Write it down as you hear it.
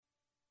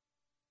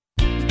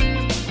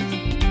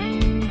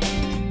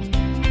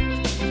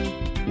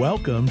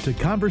Welcome to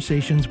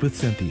Conversations with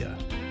Cynthia.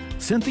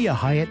 Cynthia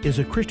Hiett is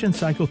a Christian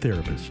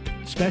psychotherapist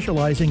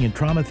specializing in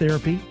trauma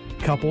therapy,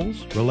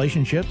 couples,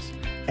 relationships,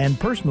 and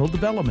personal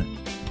development.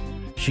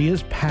 She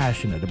is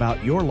passionate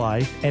about your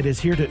life and is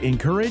here to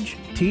encourage,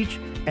 teach,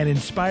 and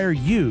inspire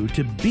you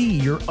to be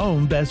your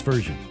own best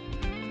version.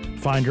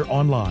 Find her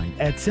online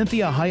at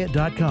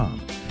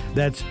CynthiaHiett.com.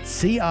 That's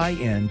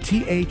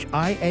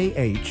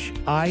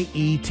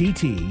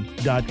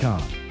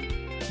CynthiaHiett.com.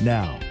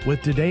 Now,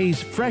 with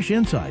today's fresh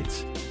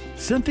insights,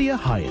 Cynthia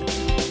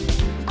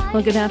Hiett.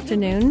 Well, good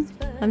afternoon.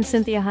 I'm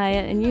Cynthia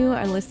Hiett, and you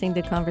are listening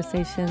to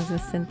Conversations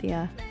with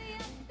Cynthia.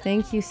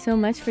 Thank you so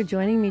much for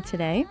joining me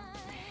today.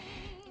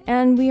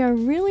 And we are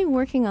really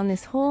working on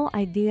this whole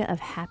idea of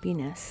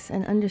happiness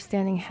and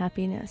understanding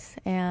happiness.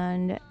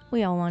 And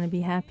we all want to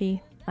be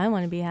happy. I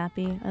want to be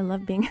happy. I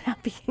love being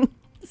happy.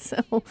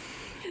 So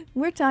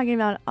we're talking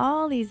about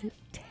all these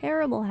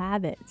terrible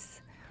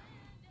habits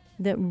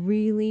that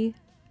really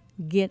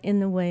get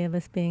in the way of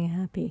us being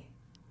happy.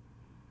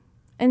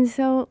 And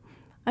so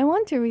I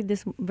want to read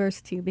this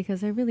verse to you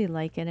because I really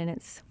like it. And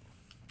it's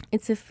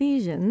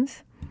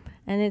Ephesians,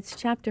 and it's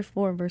chapter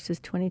 4, verses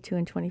 22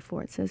 and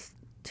 24. It says,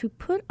 to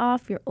put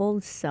off your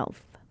old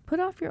self,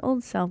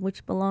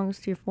 which belongs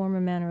to your former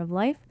manner of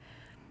life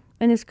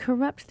and is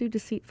corrupt through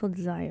deceitful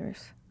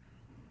desires,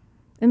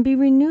 and be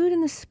renewed in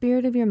the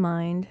spirit of your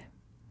mind.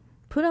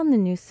 Put on the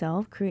new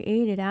self,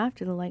 created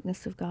after the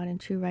likeness of God in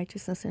true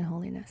righteousness and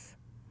holiness.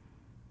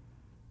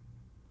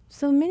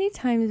 So many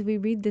times we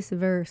read this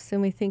verse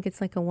and we think it's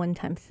like a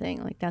one-time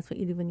thing, like that's what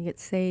you do when you get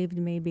saved,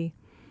 maybe.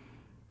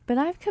 But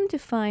I've come to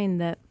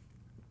find that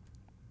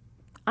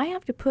I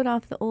have to put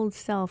off the old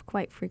self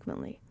quite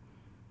frequently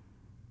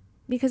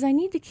because I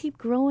need to keep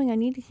growing, I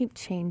need to keep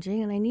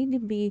changing, and I need to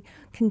be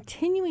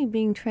continually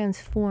being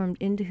transformed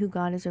into who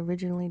God has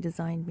originally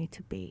designed me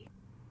to be.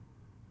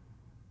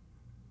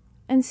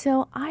 And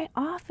so I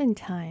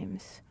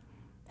oftentimes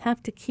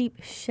have to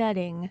keep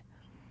shedding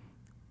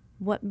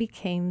what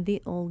became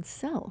the old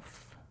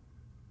self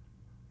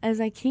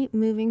as I keep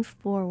moving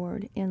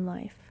forward in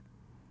life.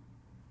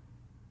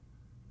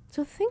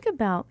 So think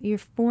about your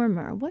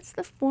former. What's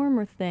the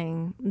former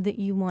thing that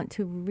you want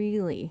to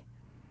really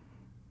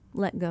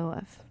let go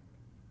of?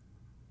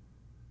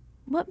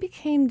 What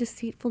became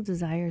deceitful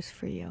desires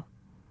for you?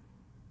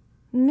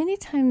 Many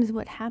times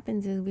what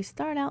happens is we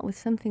start out with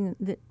something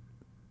that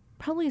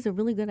probably is a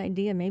really good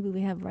idea. Maybe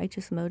we have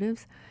righteous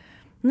motives.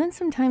 And then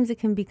sometimes it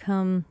can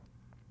become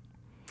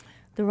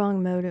the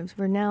wrong motives.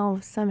 We're now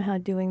somehow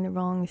doing the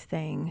wrong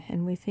thing,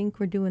 and we think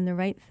we're doing the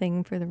right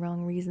thing for the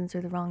wrong reasons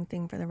or the wrong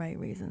thing for the right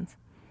reasons.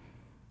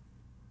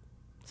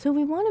 So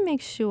we want to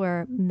make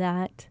sure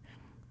that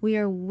we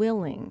are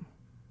willing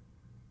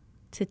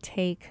to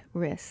take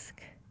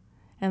risk.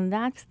 And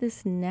that's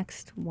this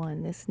next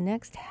one, this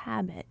next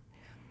habit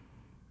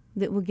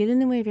that will get in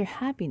the way of your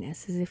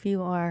happiness is if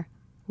you are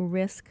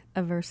risk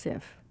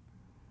aversive,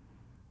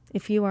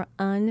 if you are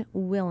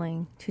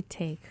unwilling to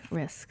take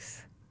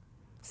risks.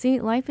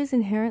 See, life is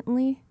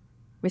inherently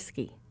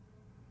risky.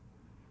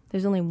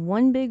 There's only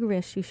one big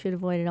risk you should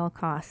avoid at all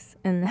costs,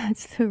 and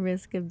that's the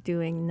risk of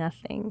doing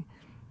nothing.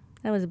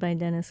 That was by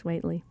Dennis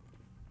Waitley.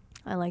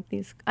 I like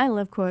these. I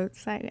love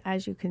quotes.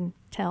 As you can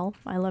tell,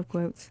 I love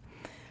quotes.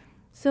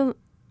 So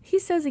he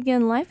says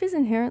again, life is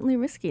inherently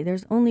risky.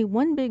 There's only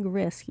one big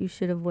risk you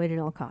should avoid at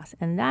all costs,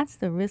 and that's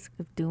the risk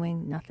of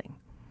doing nothing.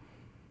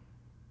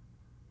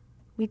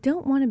 We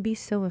don't want to be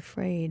so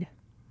afraid.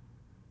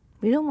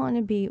 We don't want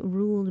to be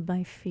ruled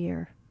by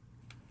fear.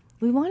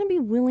 We want to be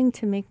willing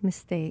to make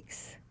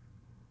mistakes.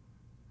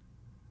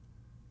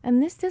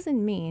 And this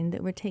doesn't mean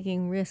that we're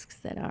taking risks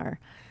that are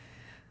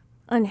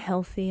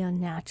unhealthy,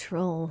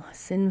 unnatural,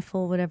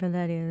 sinful, whatever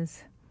that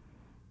is.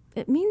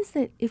 It means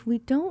that if we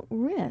don't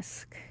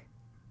risk,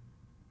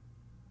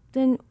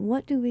 then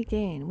what do we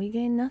gain? We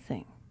gain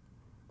nothing.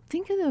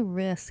 Think of the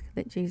risk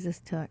that Jesus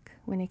took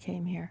when he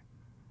came here.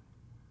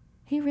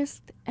 He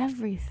risked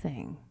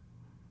everything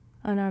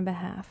on our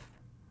behalf.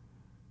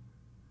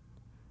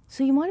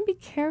 So you want to be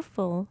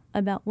careful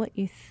about what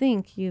you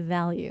think you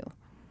value,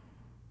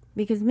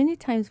 because many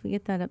times we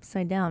get that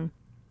upside down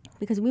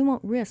because we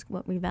won't risk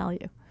what we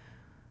value.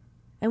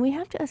 And we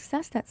have to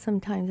assess that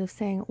sometimes of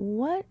saying,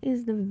 what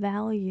is the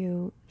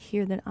value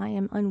here that I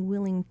am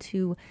unwilling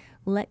to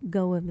let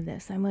go of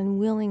this? I'm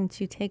unwilling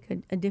to take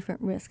a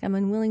different risk. I'm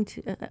unwilling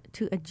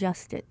to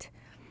adjust it.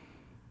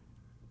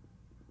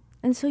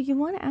 And so you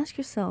want to ask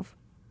yourself,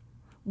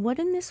 what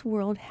in this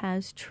world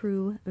has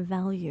true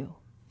value?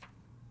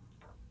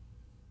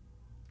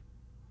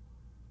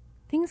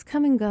 Things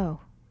come and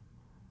go.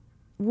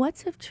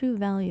 What's of true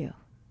value?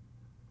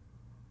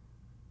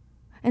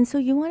 And so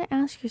you want to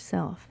ask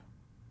yourself,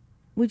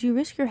 would you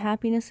risk your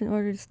happiness in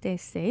order to stay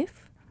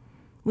safe?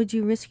 Would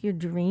you risk your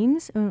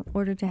dreams in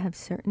order to have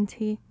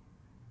certainty?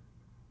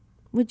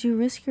 Would you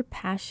risk your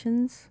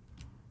passions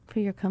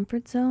for your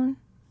comfort zone?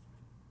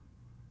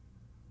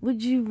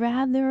 Would you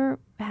rather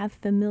have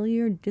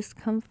familiar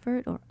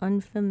discomfort or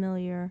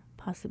unfamiliar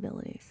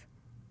possibilities?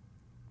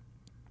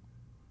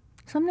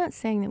 So I'm not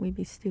saying that we'd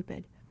be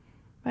stupid,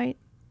 right?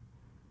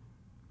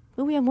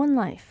 But we have one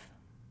life.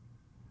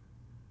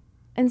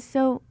 And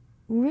so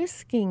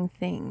risking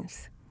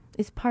things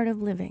is part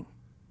of living.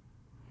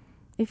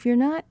 If you're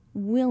not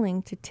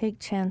willing to take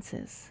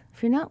chances,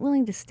 if you're not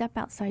willing to step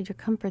outside your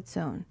comfort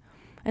zone,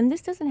 and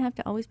this doesn't have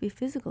to always be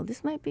physical.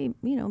 This might be,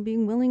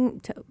 being willing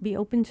to be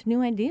open to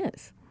new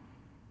ideas.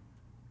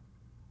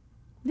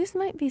 This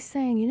might be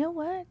saying, you know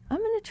what? I'm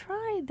going to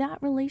try that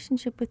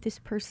relationship with this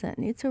person.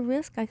 It's a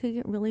risk. I could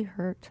get really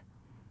hurt.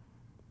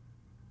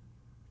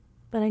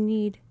 But I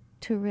need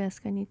to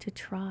risk. I need to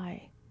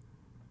try.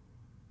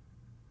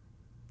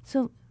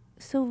 So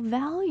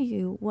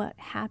value what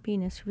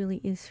happiness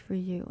really is for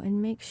you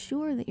and make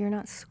sure that you're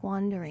not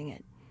squandering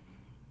it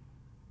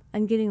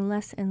and getting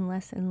less and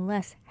less and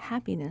less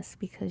happiness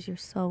because you're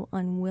so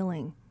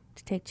unwilling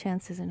to take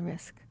chances and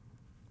risk.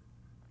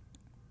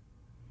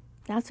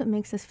 That's what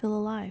makes us feel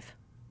alive.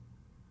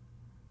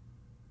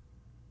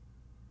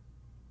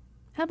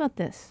 How about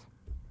this?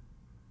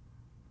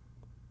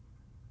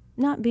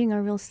 Not being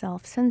our real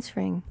self,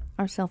 censoring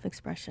our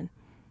self-expression.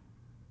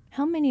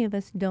 How many of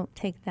us don't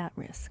take that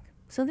risk?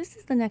 So this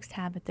is the next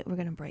habit that we're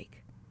going to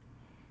break.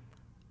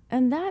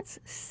 And that's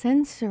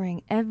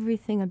censoring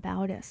everything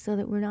about us so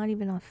that we're not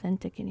even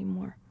authentic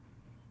anymore.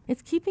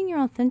 It's keeping your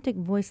authentic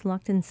voice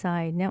locked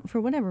inside, now for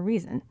whatever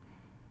reason.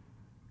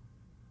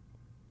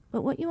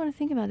 But what you want to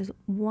think about is,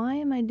 why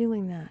am I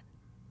doing that?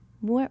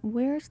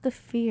 Where's the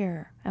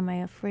fear? Am I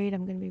afraid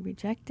I'm going to be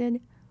rejected?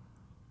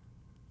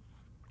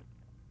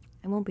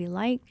 I won't be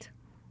liked?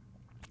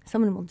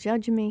 Someone will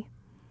judge me?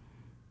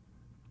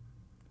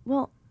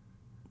 Well,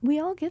 we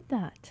all get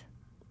that.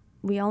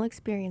 We all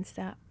experience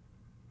that.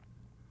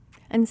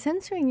 And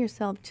censoring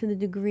yourself to the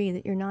degree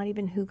that you're not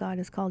even who God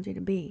has called you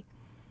to be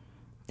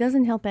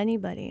doesn't help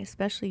anybody,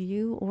 especially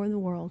you or the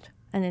world.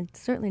 And it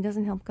certainly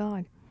doesn't help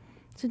God.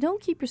 So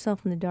don't keep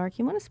yourself in the dark.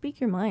 You want to speak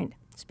your mind.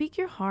 Speak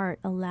your heart.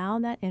 Allow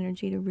that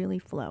energy to really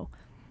flow.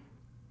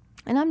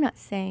 And I'm not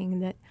saying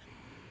that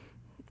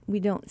we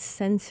don't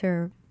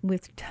censor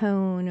with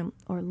tone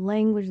or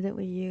language that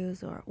we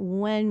use or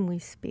when we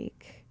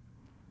speak.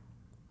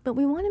 But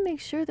we want to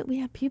make sure that we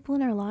have people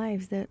in our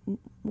lives that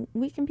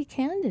we can be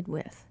candid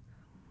with,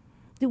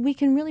 that we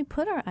can really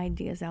put our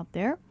ideas out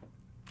there.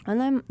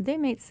 And they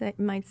might say,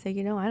 I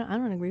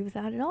don't agree with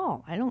that at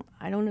all. I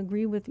don't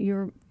agree with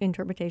your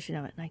interpretation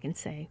of it. And I can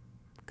say,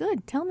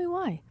 good, tell me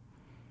why.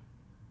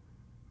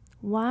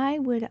 Why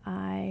would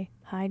I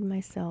hide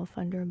myself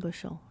under a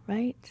bushel,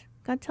 right?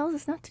 God tells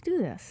us not to do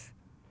this.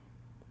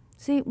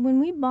 See,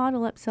 when we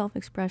bottle up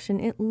self-expression,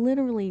 it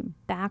literally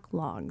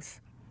backlogs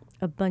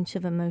a bunch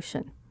of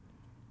emotion.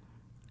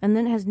 And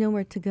then it has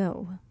nowhere to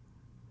go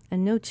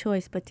and no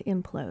choice but to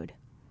implode.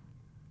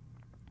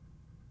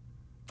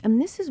 And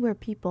this is where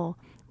people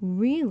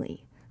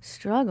really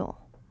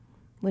struggle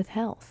with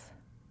health.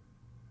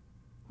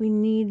 We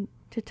need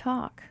to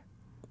talk.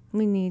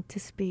 We need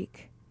to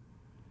speak.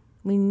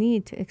 We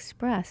need to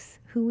express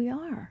who we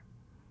are.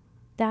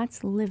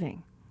 That's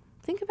living.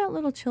 Think about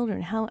little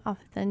children, how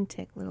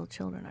authentic little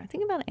children are.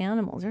 Think about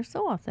animals. They're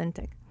so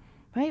authentic,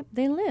 right?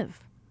 They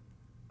live.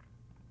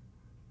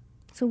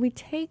 So we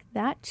take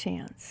that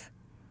chance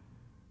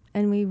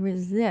and we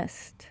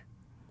resist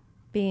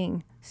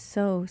being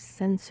so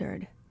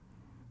censored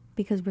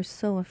because we're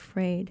so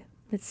afraid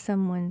that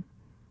someone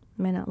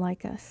may not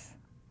like us.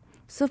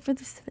 So for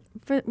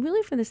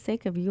the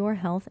sake of your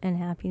health and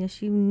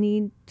happiness, you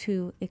need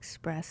to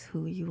express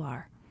who you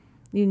are.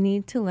 You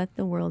need to let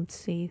the world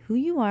see who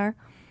you are.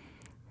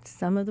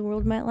 Some of the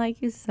world might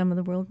like you, some of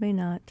the world may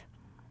not.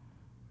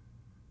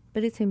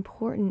 But it's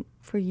important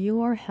for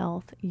your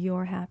health,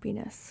 your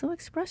happiness. So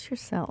express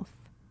yourself.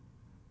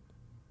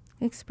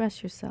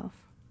 Express yourself.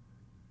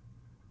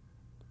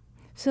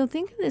 So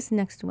think of this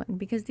next one,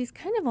 because these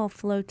kind of all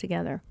flow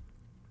together.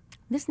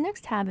 This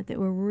next habit that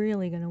we're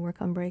really going to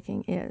work on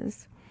breaking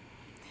is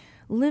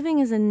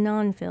living as a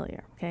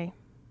non-failure, okay?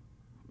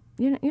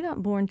 You're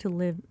not born to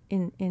live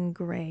in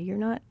gray. You're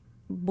not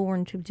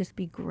born to just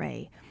be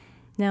gray.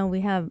 Now,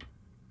 we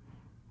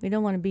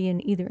don't want to be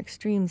in either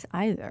extremes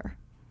either.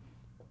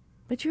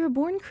 But you're a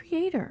born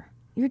creator.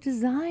 You're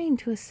designed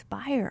to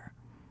aspire.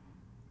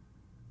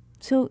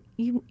 So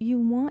you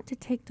want to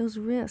take those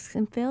risks,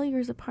 and failure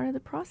is a part of the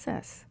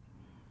process.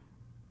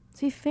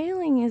 See,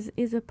 failing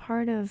is a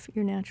part of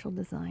your natural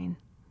design.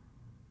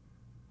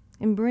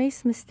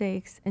 Embrace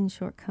mistakes and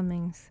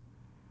shortcomings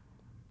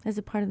as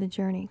a part of the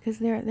journey, because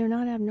they're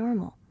not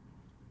abnormal.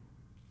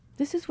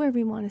 This is where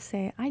we want to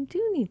say, I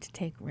do need to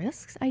take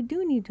risks. I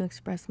do need to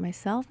express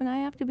myself, and I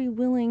have to be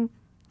willing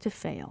to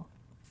fail.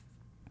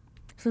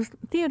 So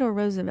Theodore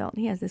Roosevelt,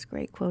 he has this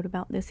great quote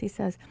about this. He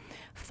says,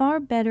 "Far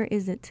better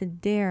is it to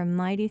dare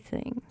mighty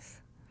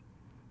things,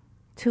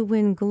 to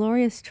win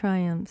glorious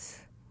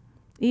triumphs,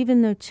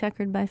 even though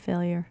checkered by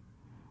failure,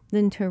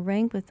 than to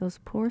rank with those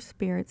poor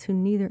spirits who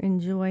neither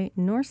enjoy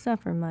nor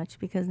suffer much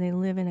because they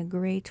live in a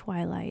gray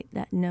twilight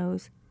that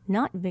knows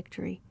not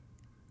victory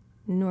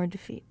nor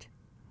defeat."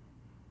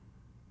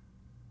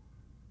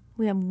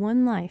 We have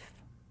one life,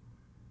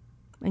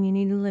 and you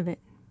need to live it.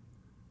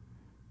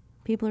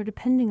 People are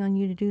depending on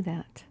you to do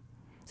that.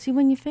 See,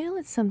 when you fail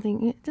at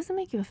something, it doesn't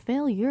make you a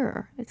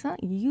failure. It's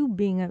not you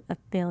being a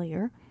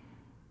failure.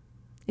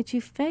 It's you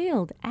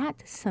failed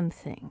at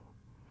something.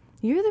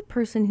 You're the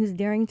person who's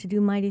daring to do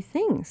mighty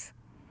things,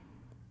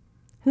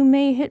 who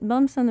may hit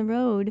bumps on the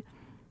road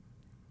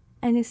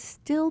and is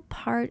still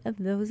part of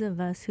those of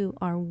us who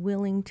are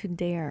willing to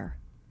dare,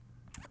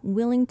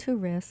 willing to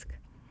risk,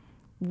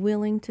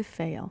 willing to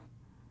fail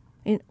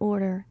in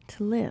order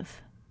to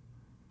live.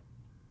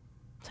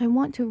 So I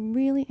want to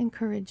really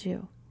encourage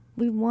you.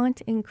 We want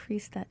to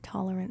increase that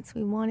tolerance.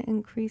 We want to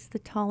increase the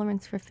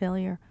tolerance for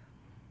failure.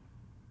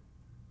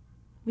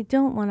 We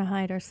don't want to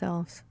hide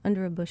ourselves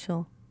under a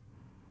bushel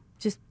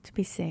just to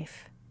be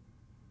safe,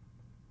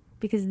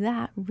 because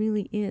that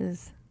really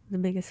is the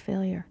biggest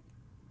failure.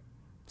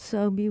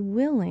 So be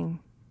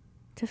willing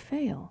to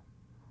fail.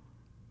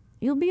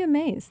 You'll be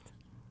amazed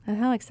at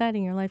how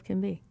exciting your life can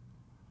be.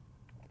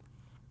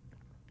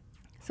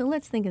 So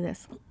let's think of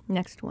this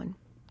next one.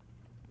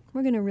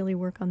 We're going to really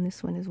work on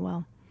this one as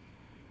well.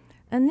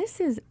 And this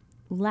is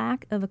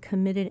lack of a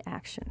committed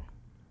action.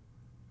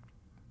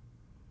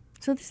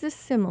 So this is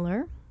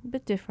similar,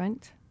 but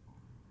different.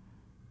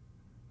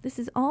 This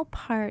is all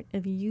part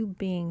of you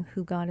being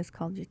who God has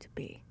called you to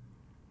be.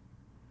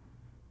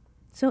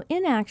 So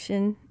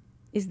inaction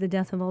is the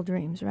death of all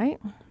dreams, right?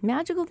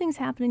 Magical things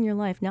happen in your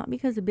life, not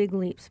because of big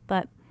leaps,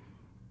 but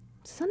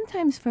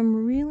sometimes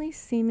from really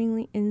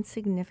seemingly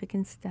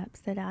insignificant steps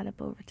that add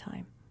up over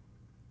time.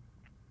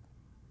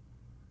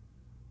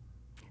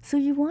 So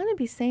you want to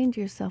be saying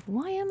to yourself,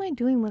 why am I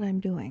doing what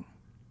I'm doing?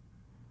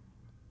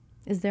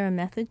 Is there a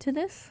method to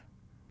this?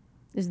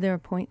 Is there a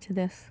point to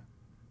this?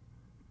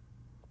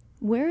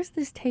 Where is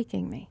this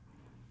taking me?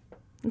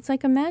 It's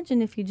like,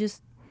 imagine if you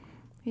just,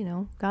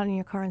 got in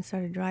your car and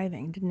started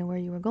driving, didn't know where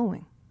you were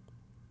going.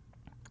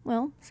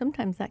 Well,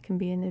 sometimes that can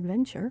be an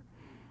adventure.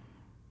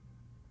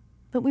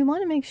 But we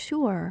want to make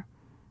sure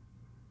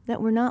that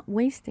we're not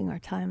wasting our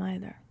time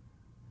either.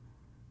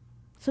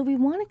 So we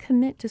want to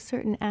commit to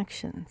certain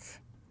actions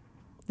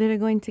that are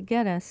going to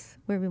get us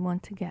where we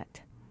want to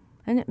get.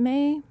 And it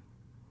may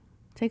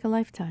take a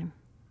lifetime.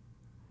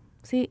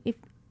 See, if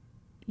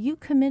you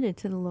committed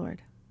to the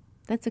Lord,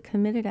 that's a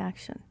committed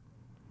action.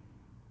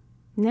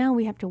 Now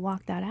we have to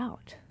walk that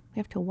out. We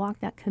have to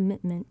walk that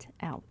commitment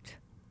out.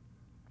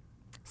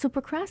 So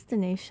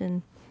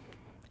procrastination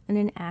and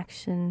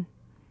inaction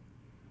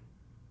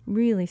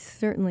really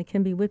certainly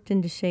can be whipped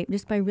into shape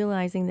just by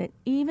realizing that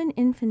even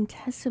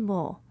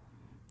infinitesimal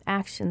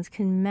actions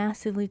can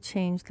massively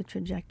change the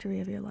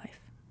trajectory of your life.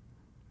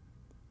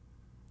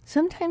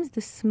 Sometimes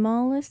the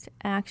smallest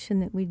action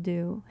that we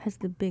do has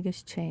the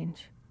biggest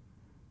change.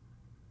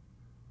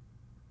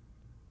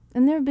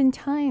 And there have been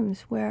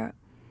times where,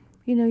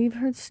 you've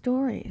heard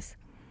stories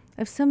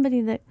of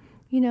somebody that,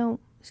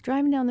 is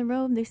driving down the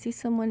road, they see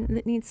someone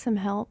that needs some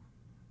help,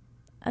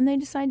 and they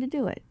decide to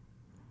do it.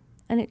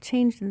 And it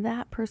changed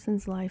that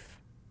person's life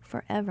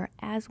forever,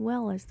 as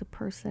well as the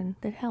person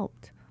that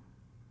helped.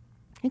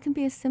 It can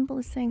be as simple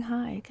as saying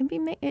hi. It can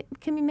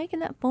be making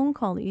that phone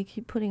call that you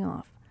keep putting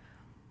off.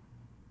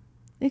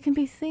 It can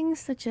be things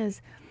such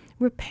as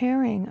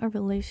repairing a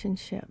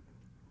relationship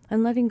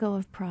and letting go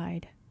of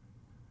pride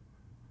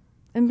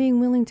and being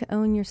willing to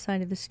own your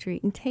side of the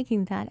street and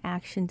taking that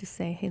action to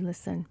say, hey,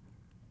 listen,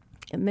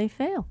 it may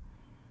fail.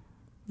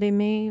 They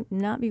may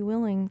not be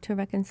willing to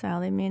reconcile.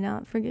 They may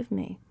not forgive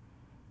me.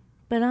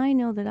 But I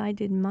know that I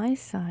did my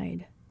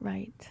side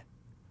right.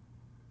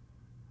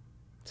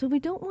 So we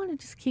don't want to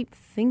just keep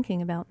thinking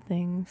about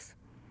things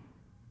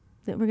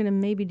that we're going to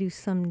maybe do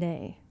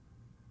someday.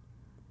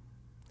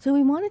 So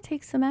we want to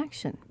take some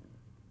action.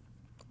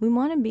 We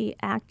want to be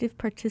active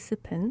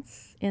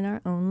participants in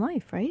our own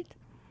life, right?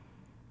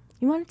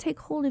 You want to take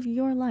hold of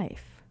your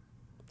life.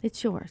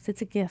 It's yours.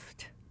 It's a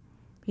gift.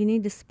 You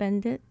need to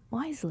spend it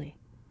wisely.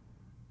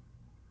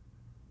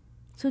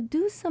 So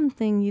do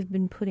something you've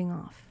been putting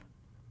off.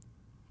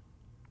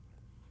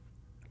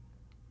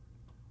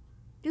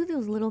 Do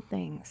those little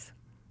things.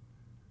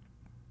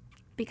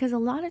 Because a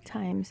lot of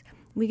times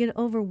we get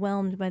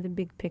overwhelmed by the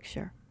big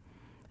picture.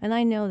 And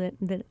I know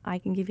that I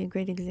can give you a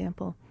great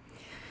example.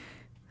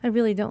 I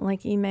really don't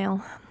like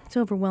email. It's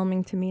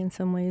overwhelming to me in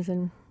some ways.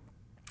 And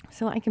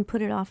so I can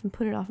put it off and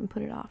put it off and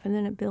put it off. And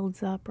then it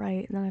builds up,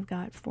 right? And then I've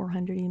got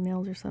 400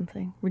 emails or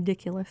something.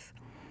 Ridiculous.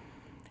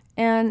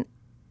 And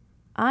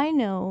I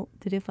know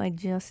that if I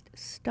just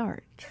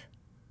start,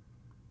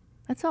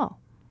 that's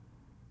all.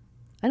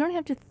 I don't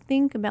have to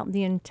think about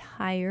the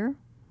entire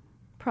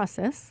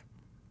process.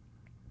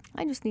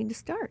 I just need to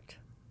start.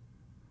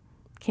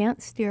 Can't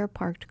steer a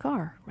parked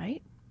car,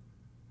 right?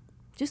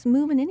 Just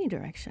move in any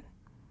direction.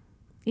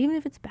 Even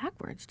if it's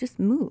backwards, just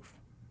move.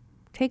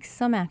 Take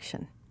some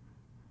action.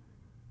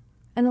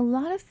 And a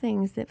lot of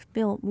things that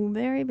feel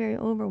very, very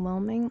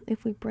overwhelming,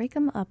 if we break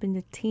them up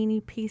into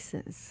teeny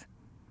pieces,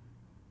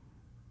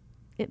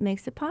 it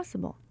makes it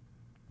possible.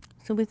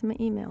 So with my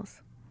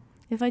emails,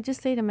 if I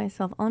just say to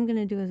myself, all I'm going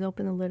to do is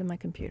open the lid of my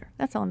computer.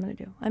 That's all I'm going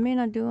to do. I may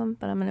not do them,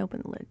 but I'm going to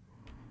open the lid.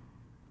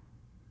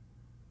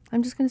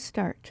 I'm just going to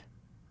start.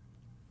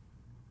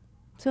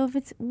 So if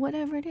it's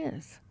whatever it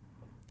is,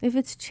 if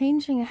it's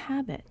changing a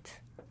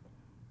habit,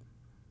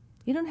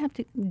 you don't have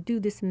to do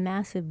this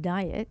massive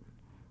diet.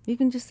 You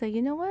can just say,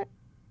 you know what?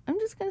 I'm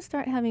just going to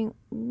start having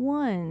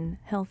one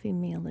healthy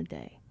meal a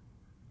day.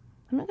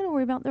 I'm not going to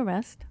worry about the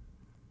rest.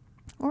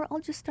 Or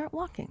I'll just start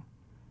walking.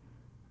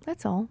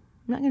 That's all.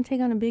 I'm not going to take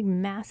on a big,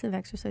 massive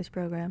exercise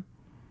program.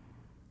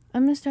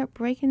 I'm going to start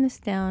breaking this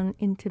down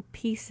into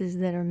pieces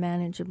that are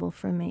manageable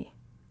for me.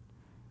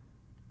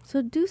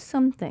 So do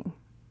something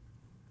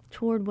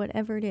toward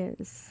whatever it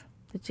is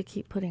that you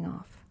keep putting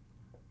off.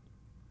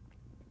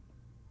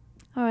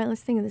 All right,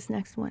 let's think of this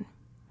next one.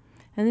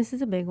 And this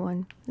is a big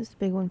one. This is a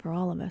big one for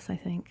all of us, I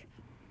think.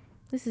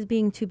 This is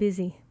being too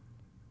busy.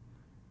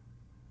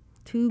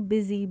 Too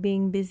busy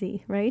being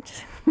busy,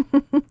 right?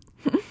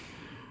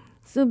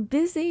 So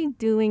busy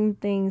doing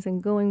things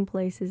and going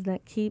places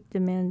that keep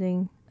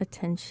demanding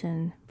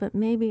attention, but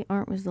maybe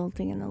aren't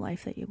resulting in the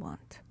life that you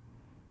want.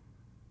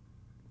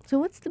 So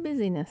what's the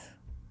busyness?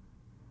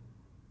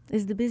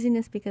 Is the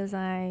busyness because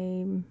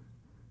I'm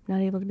not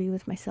able to be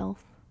with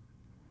myself?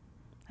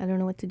 I don't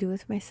know what to do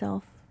with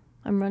myself.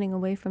 I'm running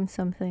away from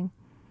something.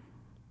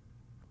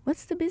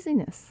 What's the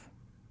busyness?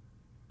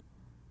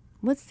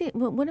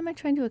 What am I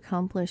trying to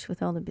accomplish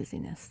with all the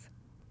busyness?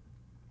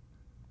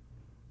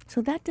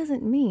 So that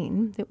doesn't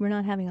mean that we're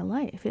not having a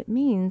life. It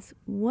means,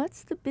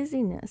 what's the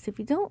busyness? If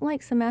you don't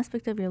like some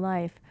aspect of your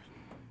life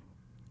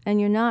and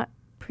you're not,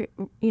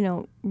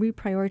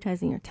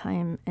 reprioritizing your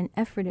time and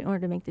effort in order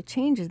to make the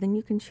changes, then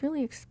you can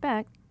surely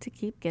expect to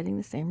keep getting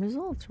the same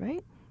results,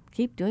 right?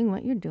 Keep doing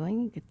what you're doing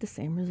and get the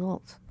same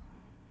results.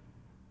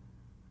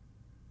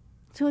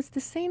 So it's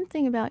the same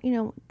thing about,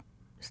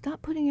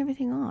 stop putting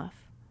everything off.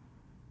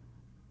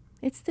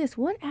 It's this,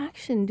 what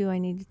action do I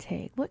need to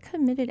take? What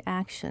committed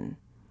action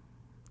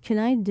can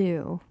I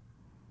do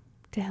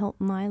to help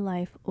my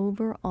life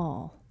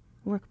overall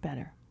work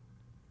better?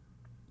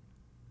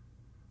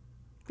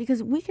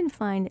 Because we can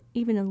find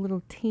even a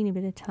little teeny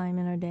bit of time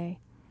in our day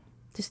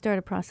to start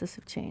a process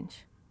of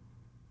change.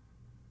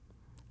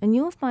 And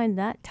you'll find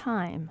that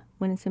time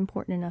when it's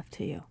important enough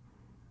to you.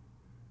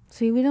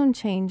 See, we don't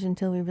change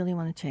until we really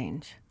want to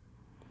change.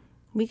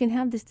 We can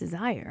have this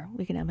desire,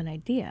 we can have an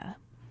idea,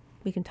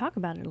 we can talk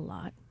about it a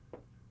lot,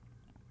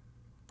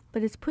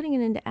 but it's putting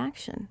it into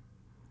action.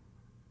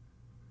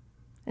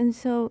 And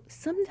so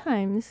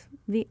sometimes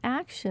the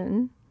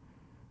action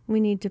we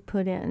need to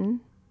put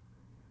in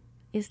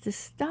is to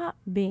stop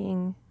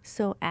being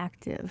so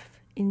active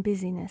in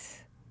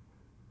busyness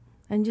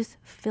and just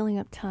filling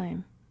up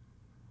time.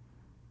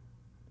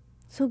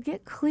 So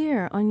get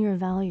clear on your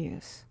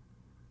values.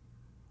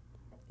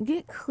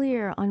 Get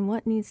clear on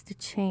what needs to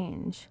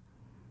change,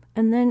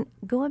 and then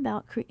go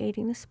about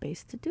creating the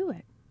space to do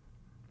it.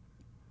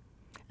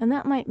 And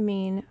that might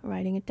mean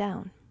writing it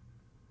down.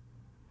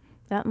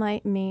 That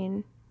might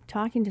mean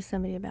talking to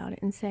somebody about it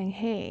and saying,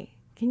 hey,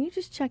 can you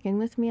just check in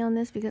with me on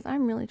this? Because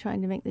I'm really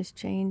trying to make this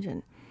change.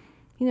 And,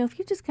 if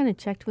you just kind of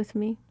checked with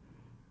me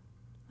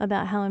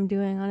about how I'm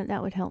doing on it,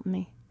 that would help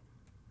me.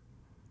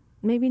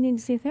 Maybe you need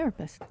to see a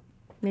therapist.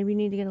 Maybe you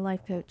need to get a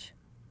life coach.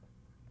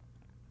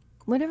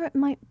 Whatever it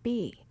might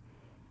be,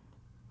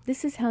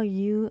 this is how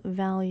you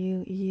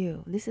value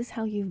you. This is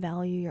how you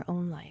value your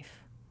own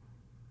life.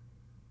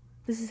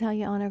 This is how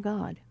you honor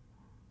God.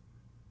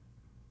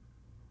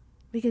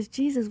 Because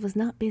Jesus was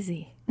not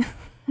busy.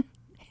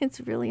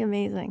 It's really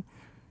amazing.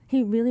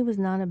 He really was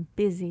not a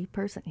busy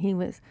person. He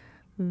was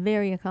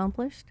very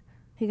accomplished.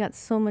 He got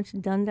so much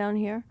done down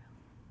here.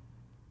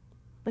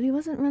 But he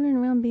wasn't running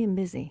around being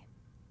busy.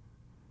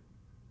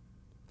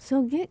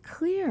 So get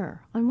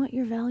clear on what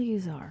your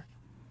values are.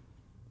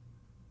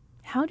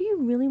 How do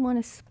you really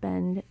want to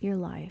spend your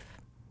life?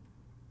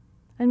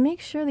 And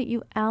make sure that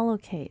you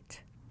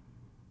allocate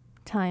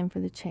time for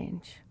the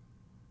change.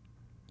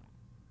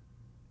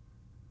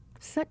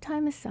 Set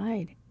time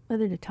aside,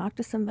 whether to talk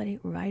to somebody,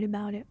 write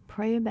about it,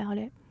 pray about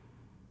it,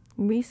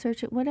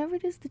 research it, whatever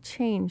it is, the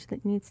change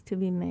that needs to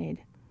be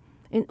made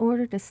in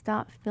order to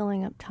stop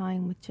filling up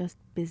time with just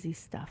busy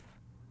stuff.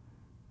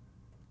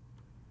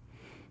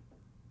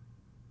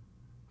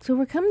 So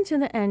we're coming to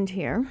the end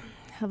here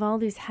of all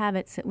these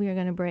habits that we are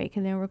going to break,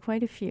 and there were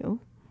quite a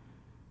few.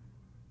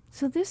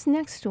 So this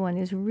next one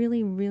is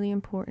really, really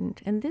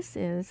important, and this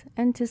is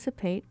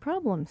anticipate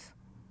problems.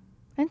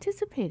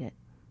 Anticipate it.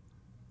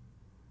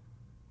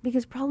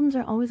 Because problems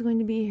are always going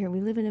to be here.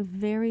 We live in a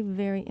very,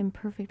 very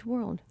imperfect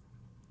world.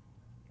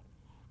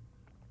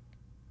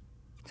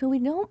 So we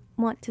don't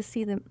want to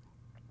see the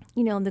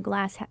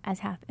glass as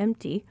half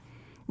empty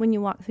when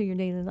you walk through your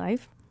daily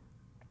life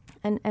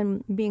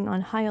and being on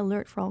high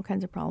alert for all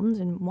kinds of problems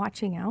and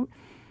watching out.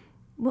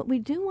 What we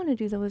do want to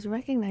do, though, is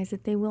recognize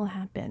that they will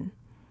happen.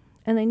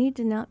 And I need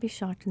to not be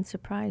shocked and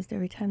surprised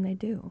every time they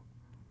do.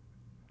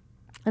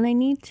 And I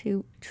need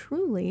to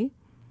truly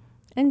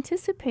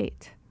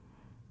anticipate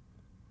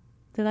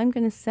that I'm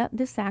going to set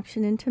this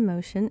action into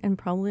motion, and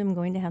probably I'm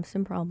going to have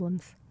some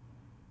problems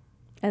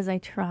as I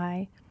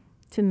try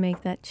to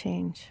make that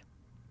change.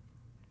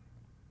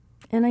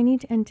 And I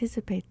need to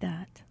anticipate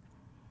that.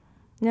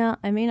 Now,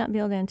 I may not be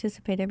able to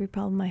anticipate every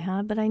problem I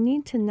have, but I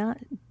need to not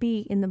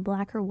be in the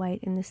black or white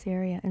in this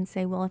area and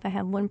say, well, if I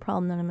have one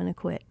problem, then I'm going to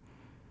quit.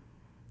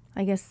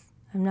 I guess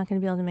I'm not going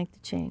to be able to make the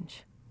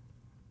change.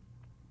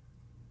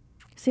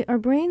 See, our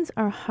brains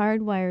are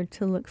hardwired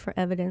to look for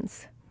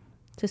evidence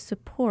to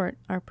support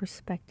our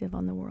perspective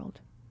on the world.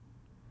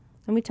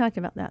 And we talked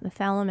about that. The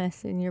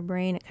thalamus in your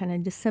brain, it kind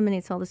of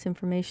disseminates all this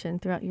information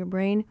throughout your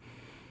brain,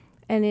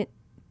 and it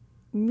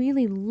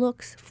really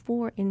looks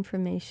for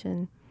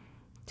information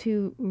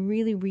to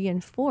really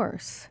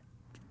reinforce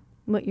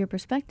what your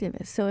perspective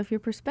is. So if your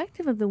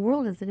perspective of the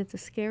world is that it's a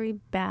scary,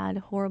 bad,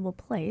 horrible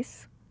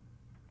place,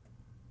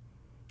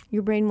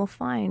 your brain will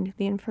find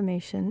the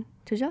information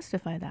to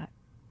justify that.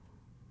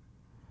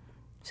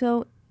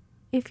 So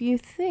if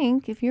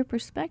your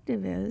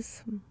perspective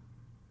is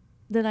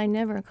that I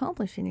never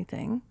accomplish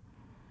anything,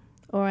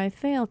 or I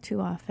fail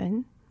too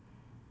often,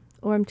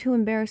 or I'm too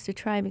embarrassed to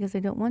try because I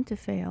don't want to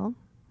fail,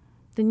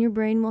 then your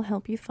brain will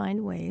help you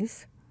find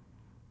ways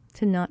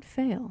to not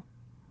fail.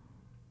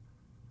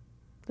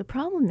 The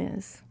problem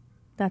is,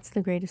 that's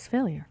the greatest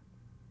failure.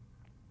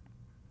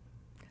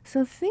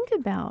 So think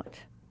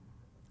about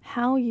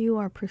how you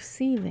are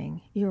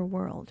perceiving your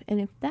world, and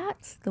if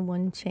that's the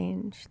one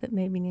change that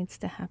maybe needs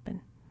to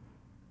happen.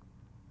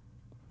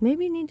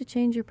 Maybe you need to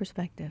change your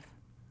perspective.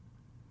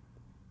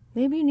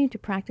 Maybe you need to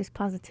practice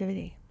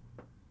positivity.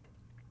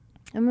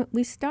 And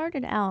we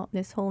started out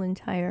this whole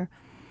entire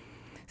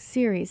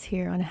series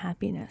here on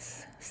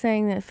happiness,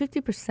 saying that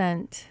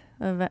 50%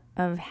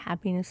 of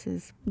happiness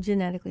is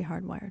genetically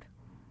hardwired.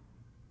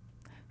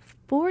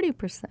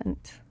 40%,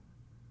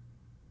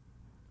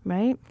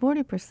 right?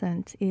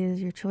 40%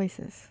 is your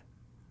choices.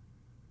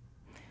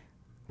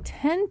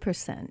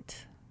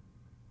 10%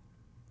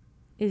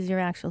 is your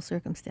actual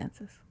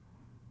circumstances.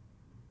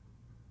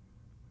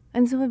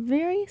 And so a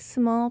very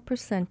small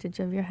percentage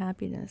of your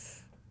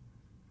happiness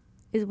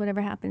is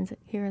whatever happens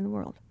here in the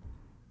world.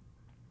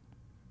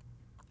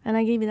 And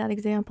I gave you that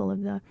example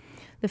of the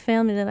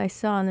family that I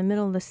saw in the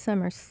middle of the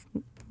summer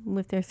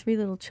with their 3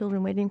 little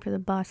children waiting for the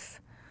bus.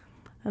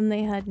 And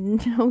they had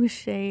no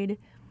shade.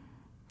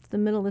 It's the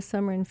middle of the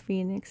summer in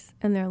Phoenix.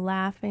 And they're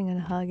laughing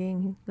and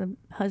hugging. The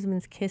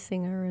husband's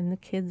kissing her and the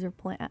kids are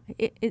playing.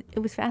 It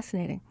was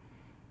fascinating.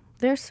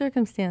 Their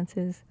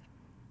circumstances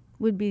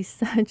would be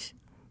such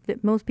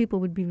that most people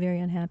would be very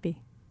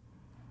unhappy.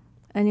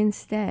 And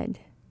instead,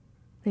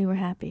 they were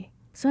happy.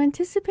 So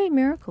anticipate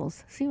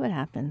miracles. See what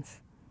happens.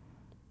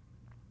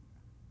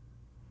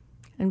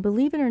 And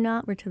believe it or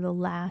not, we're to the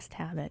last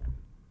habit,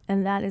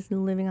 and that is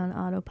living on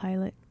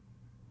autopilot.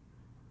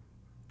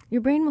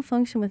 Your brain will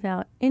function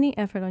without any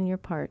effort on your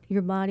part.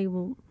 Your body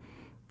will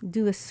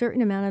do a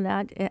certain amount of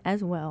that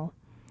as well.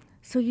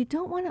 So you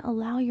don't want to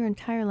allow your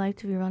entire life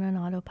to be run on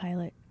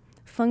autopilot,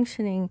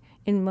 functioning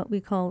in what we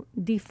call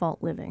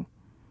default living.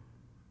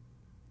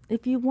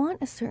 If you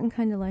want a certain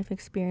kind of life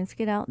experience,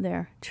 get out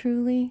there.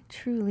 Truly,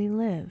 truly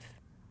live.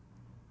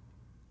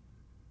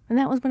 And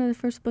that was one of the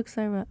first books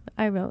I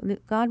wrote,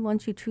 that God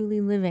wants you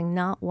truly living,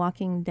 not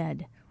walking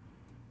dead.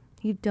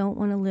 You don't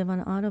want to live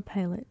on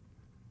autopilot.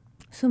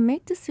 So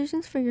make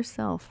decisions for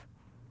yourself.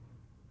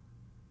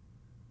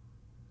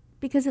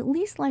 Because at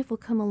least life will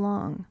come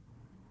along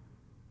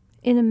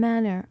in a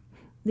manner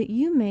that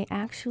you may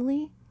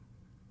actually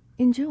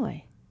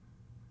enjoy.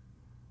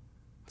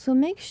 So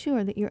make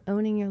sure that you're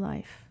owning your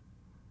life.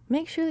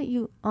 Make sure that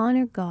you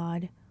honor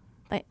God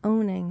by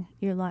owning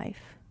your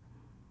life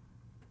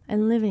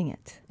and living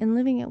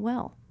it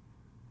well.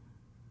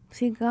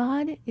 See,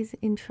 God is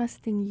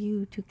entrusting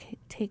you to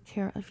take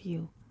care of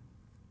you.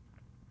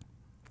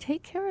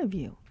 Take care of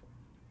you.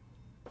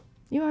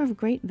 You are of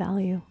great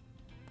value,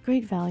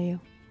 great value.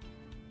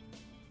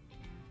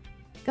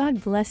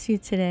 God bless you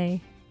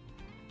today.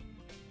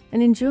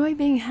 And enjoy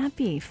being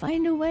happy.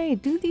 Find a way.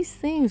 Do these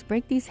things.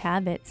 Break these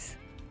habits.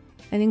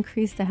 And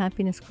increase the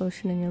happiness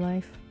quotient in your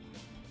life.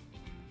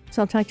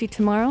 So I'll talk to you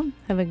tomorrow.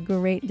 Have a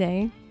great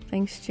day.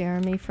 Thanks,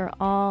 Jeremy, for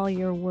all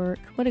your work.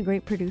 What a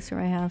great producer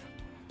I have.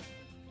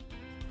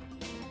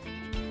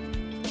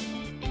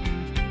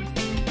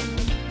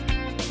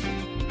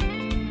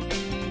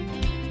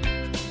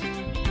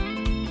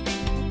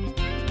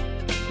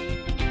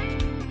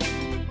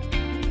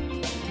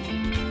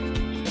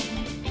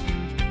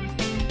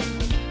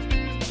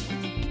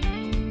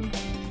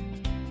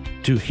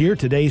 To hear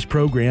today's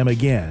program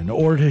again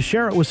or to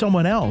share it with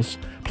someone else,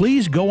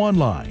 please go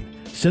online,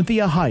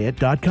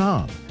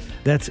 CynthiaHiett.com.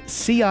 That's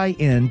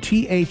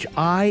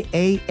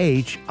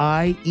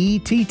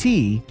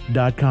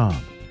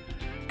CynthiaHiett.com.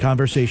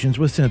 Conversations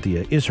with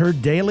Cynthia is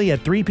heard daily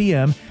at 3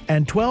 p.m.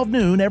 and 12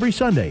 noon every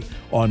Sunday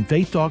on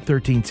Faith Talk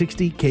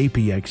 1360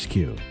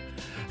 KPXQ.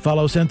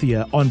 Follow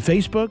Cynthia on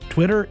Facebook,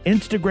 Twitter,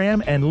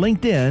 Instagram, and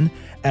LinkedIn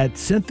at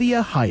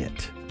Cynthia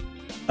Hiett.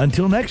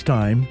 Until next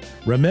time,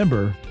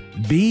 remember,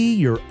 be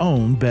your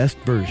own best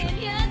version.